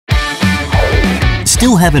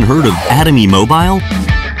Still haven't heard of Atomy Mobile?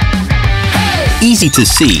 Easy to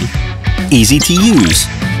see, easy to use,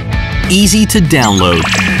 easy to download.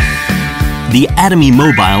 The Atomy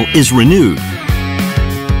Mobile is renewed.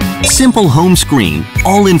 Simple home screen,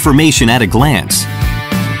 all information at a glance.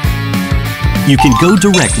 You can go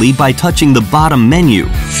directly by touching the bottom menu.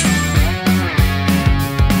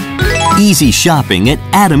 Easy shopping at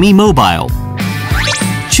Atomy Mobile.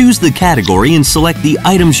 Choose the category and select the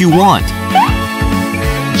items you want.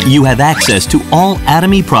 You have access to all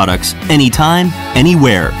Atomy products anytime,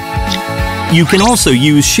 anywhere. You can also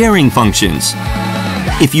use sharing functions.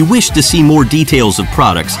 If you wish to see more details of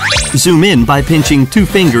products, zoom in by pinching 2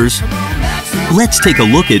 fingers. Let's take a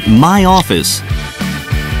look at My Office.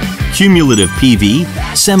 Cumulative PV,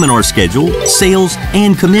 seminar schedule, sales,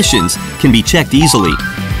 and commissions can be checked easily.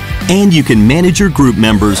 And you can manage your group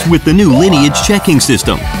members with the new Lineage checking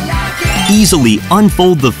system. Easily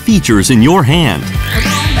unfold the features in your hand.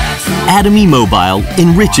 Atomy Mobile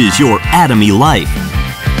enriches your Atomy life.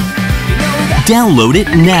 Download it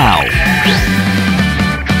now.